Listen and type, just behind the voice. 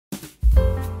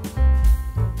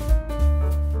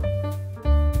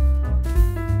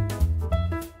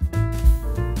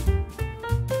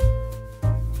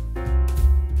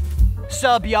What's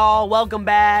up, y'all? Welcome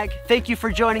back. Thank you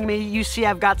for joining me. You see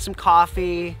I've got some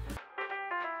coffee.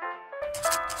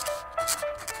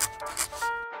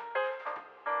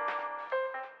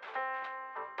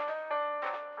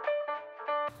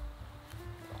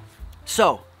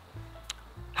 So,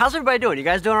 how's everybody doing? You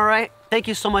guys doing all right? Thank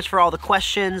you so much for all the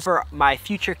questions for my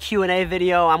future Q&A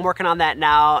video. I'm working on that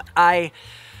now. I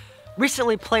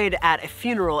recently played at a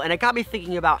funeral and it got me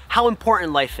thinking about how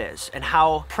important life is and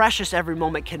how precious every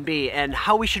moment can be and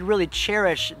how we should really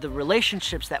cherish the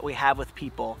relationships that we have with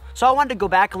people. So I wanted to go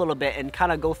back a little bit and kind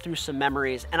of go through some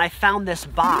memories, and I found this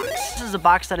box. This is a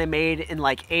box that I made in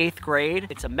like 8th grade.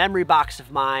 It's a memory box of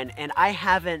mine and I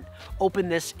haven't opened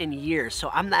this in years,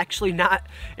 so I'm actually not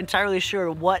entirely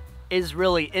sure what is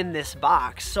really in this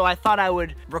box. So I thought I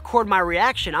would record my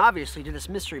reaction, obviously, to this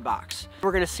mystery box.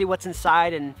 We're gonna see what's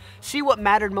inside and see what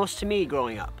mattered most to me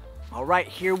growing up. All right,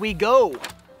 here we go.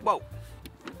 Whoa.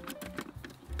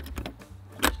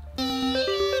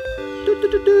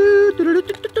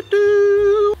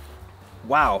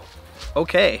 Wow,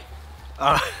 okay.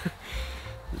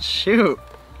 Shoot.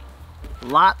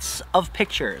 Lots of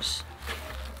pictures,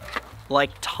 like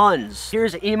tons.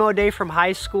 Here's emo day from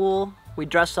high school. We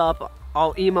dress up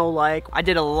all emo-like. I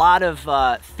did a lot of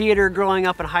theater growing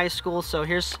up in high school, so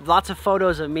here's lots of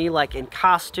photos of me like in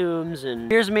costumes, and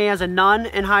here's me as a nun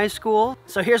in high school.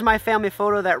 So here's my family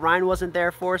photo that Ryan wasn't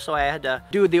there for, so I had to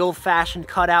do the old-fashioned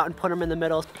cutout and put him in the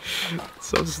middle.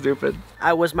 So stupid.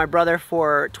 I was my brother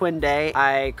for twin day.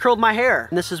 I curled my hair,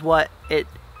 and this is what it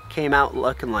came out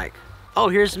looking like. Oh,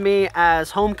 here's me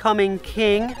as homecoming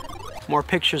king. More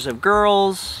pictures of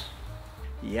girls.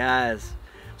 Yes.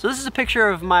 So this is a picture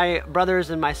of my brothers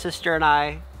and my sister and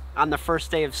I on the first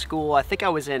day of school. I think I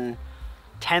was in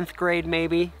 10th grade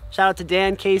maybe. Shout out to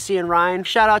Dan, Casey, and Ryan.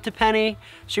 Shout out to Penny.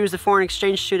 She was the foreign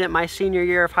exchange student my senior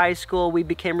year of high school. We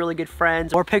became really good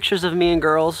friends. More pictures of me and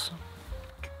girls.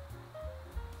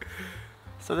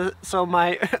 So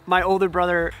my older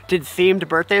brother did themed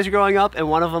birthdays growing up, and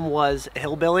one of them was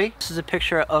hillbilly. This is a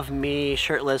picture of me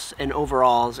shirtless in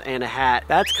overalls and a hat.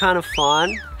 That's kind of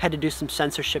fun. Had to do some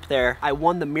censorship there. I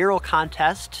won the mural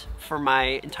contest for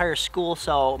my entire school,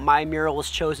 so my mural was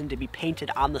chosen to be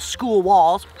painted on the school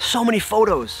walls. So many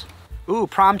photos. Ooh,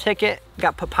 prom ticket.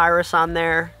 Got papyrus on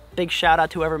there. Big shout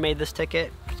out to whoever made this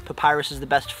ticket. Papyrus is the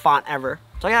best font ever.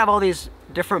 So I have all these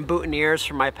different boutonnieres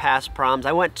from my past proms.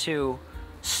 I went to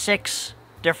 6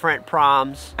 different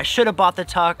proms. I should have bought the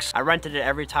tux. I rented it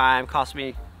every time. Cost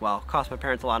my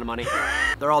parents a lot of money.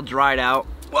 They're all dried out.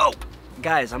 Whoa!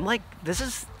 Guys, I'm like, this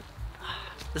is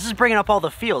bringing up all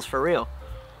the feels for real.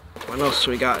 What else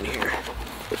we got in here?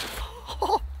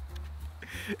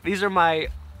 These are my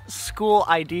school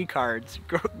ID cards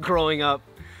growing up.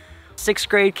 6th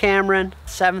grade Cameron,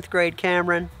 7th grade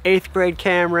Cameron, 8th grade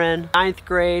Cameron, 9th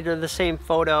grade are the same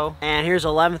photo, and here's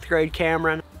 11th grade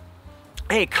Cameron.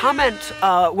 Hey, comment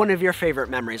one of your favorite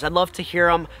memories. I'd love to hear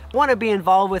them. I want to be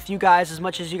involved with you guys as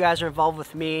much as you guys are involved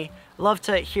with me. I love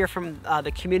to hear from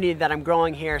the community that I'm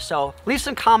growing here. So leave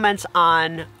some comments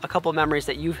on a couple memories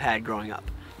that you've had growing up.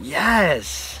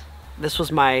 Yes! This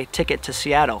was my ticket to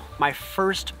Seattle. My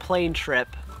first plane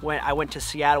trip when I went to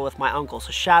Seattle with my uncle.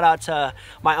 So shout out to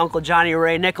my uncle Johnny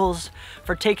Ray Nichols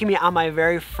for taking me on my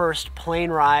very first plane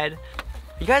ride.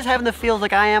 You guys having the feels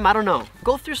like I am? I don't know.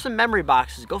 Go through some memory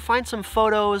boxes, go find some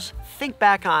photos, think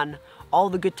back on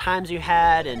all the good times you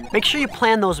had, and make sure you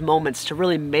plan those moments to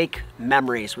really make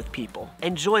memories with people.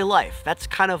 Enjoy life. That's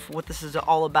kind of what this is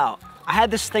all about. I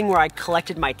had this thing where I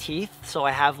collected my teeth, so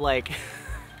I have like,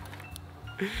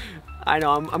 I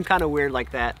know, I'm kind of weird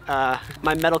like that.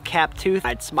 My metal cap tooth,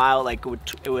 I'd smile like it would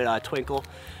twinkle,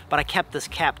 but I kept this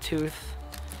cap tooth.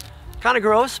 Kind of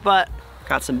gross, but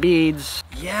got some beads.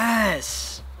 Yes!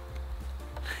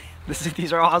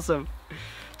 These are awesome.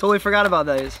 Totally forgot about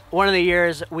these. One of the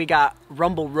years we got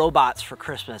Rumble robots for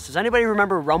Christmas. Does anybody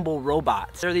remember Rumble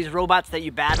robots? They're these robots that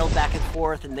you battle back and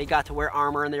forth, and they got to wear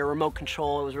armor and they were remote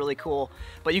control. It was really cool.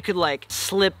 But you could like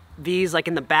slip these like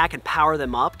in the back and power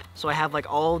them up. So I have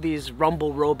like all these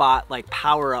Rumble robot like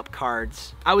power up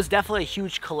cards. I was definitely a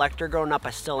huge collector growing up.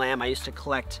 I still am. I used to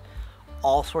collect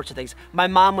all sorts of things. My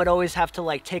mom would always have to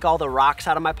like take all the rocks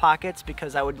out of my pockets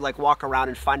because I would like walk around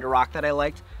and find a rock that I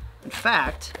liked. In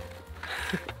fact,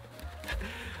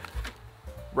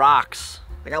 rocks.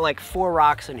 I got like 4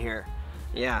 rocks in here.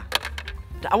 Yeah.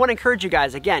 I want to encourage you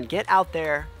guys, again, get out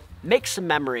there, make some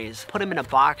memories, put them in a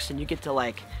box, and you get to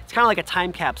like, it's kind of like a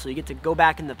time capsule. You get to go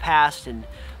back in the past and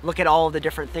look at all of the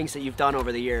different things that you've done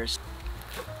over the years.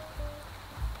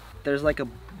 There's like a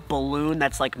balloon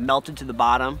that's like melted to the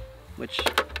bottom, which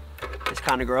is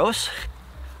kind of gross.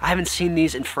 I haven't seen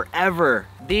these in forever.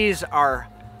 These are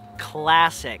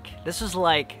classic. This is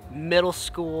like middle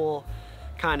school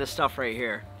kind of stuff right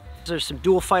here. There's some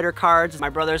dual fighter cards. My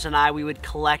brothers and I, we would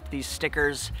collect these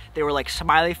stickers. They were like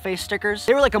smiley face stickers.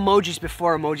 They were like emojis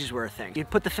before emojis were a thing.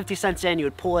 You'd put the 50 cents in, you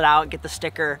would pull it out, get the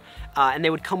sticker, and they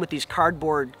would come with these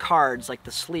cardboard cards, like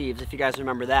the sleeves, if you guys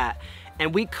remember that.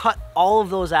 And we cut all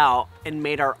of those out and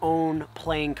made our own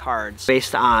playing cards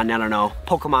based on, I don't know,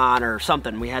 Pokemon or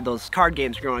something. We had those card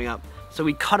games growing up. So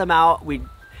we cut them out, we'd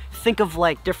think of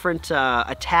like different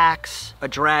attacks, a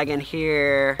dragon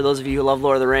here. For those of you who love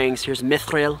Lord of the Rings, here's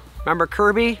Mithril. Remember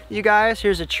Kirby, you guys?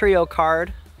 Here's a trio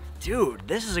card. Dude,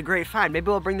 this is a great find. Maybe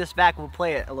we'll bring this back, we'll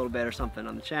play it a little bit or something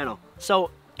on the channel.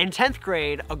 So in 10th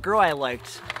grade, a girl I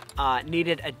liked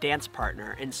needed a dance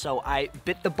partner, and so I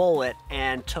bit the bullet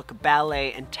and took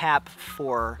ballet and tap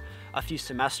for a few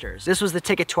semesters. This was the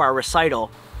ticket to our recital.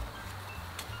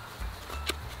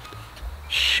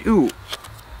 Shoot.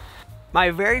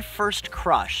 My very first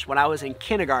crush when I was in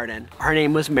kindergarten, her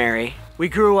name was Mary. We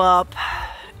grew up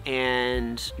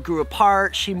and grew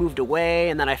apart. She moved away,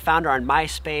 and then I found her on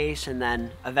MySpace, and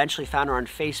then eventually found her on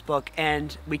Facebook,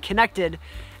 and we connected.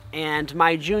 And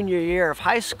my junior year of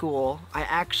high school, I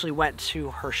actually went to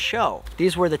her show.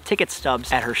 These were the ticket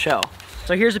stubs at her show.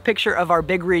 So here's a picture of our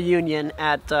big reunion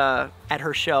at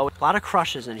her show. A lot of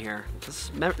crushes in here.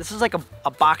 This is like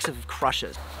a box of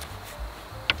crushes.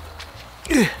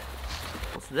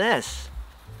 What's this?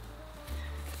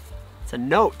 It's a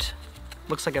note.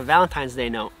 Looks like a Valentine's Day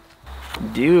note.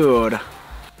 Dude,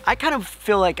 I kind of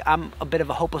feel like I'm a bit of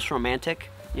a hopeless romantic,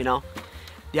 you know?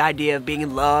 The idea of being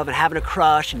in love and having a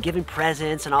crush and giving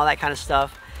presents and all that kind of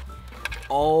stuff.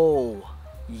 Oh,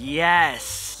 yes.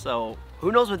 So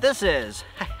who knows what this is?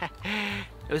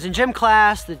 It was in gym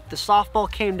class, the softball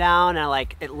came down and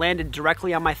it landed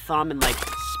directly on my thumb and like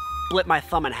split my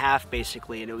thumb in half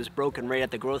basically, and it was broken right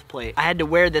at the growth plate. I had to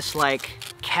wear this like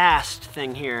cast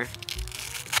thing here.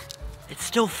 It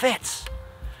still fits,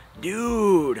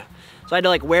 dude. So I had to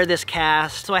like wear this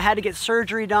cast. So I had to get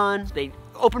surgery done. They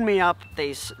opened me up,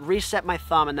 they reset my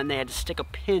thumb, and then they had to stick a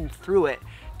pin through it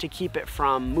to keep it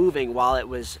from moving while it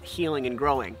was healing and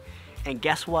growing. And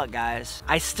guess what, guys?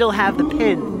 I still have the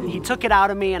pin. He took it out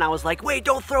of me and I was like, wait,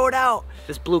 don't throw it out.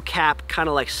 This blue cap kind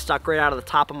of like stuck right out of the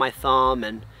top of my thumb,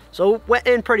 and so it went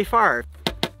in pretty far.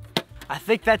 I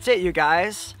think that's it, you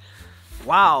guys.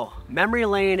 Wow, memory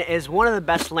lane is one of the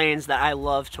best lanes that I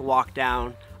love to walk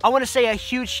down. I want to say a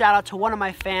huge shout out to one of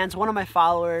my fans, one of my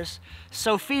followers,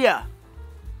 Sophia.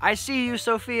 I see you,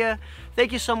 Sophia.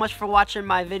 Thank you so much for watching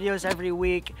my videos every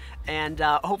week, and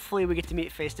hopefully we get to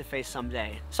meet face to face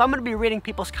someday. So I'm going to be reading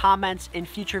people's comments in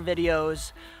future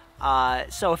videos.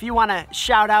 So if you want to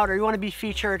shout out or you want to be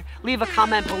featured, leave a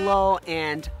comment below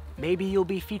and maybe you'll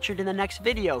be featured in the next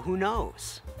video. Who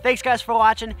knows? Thanks guys for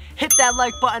watching. Hit that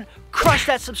like button, crush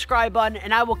that subscribe button,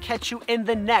 and I will catch you in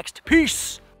the next.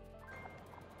 Peace!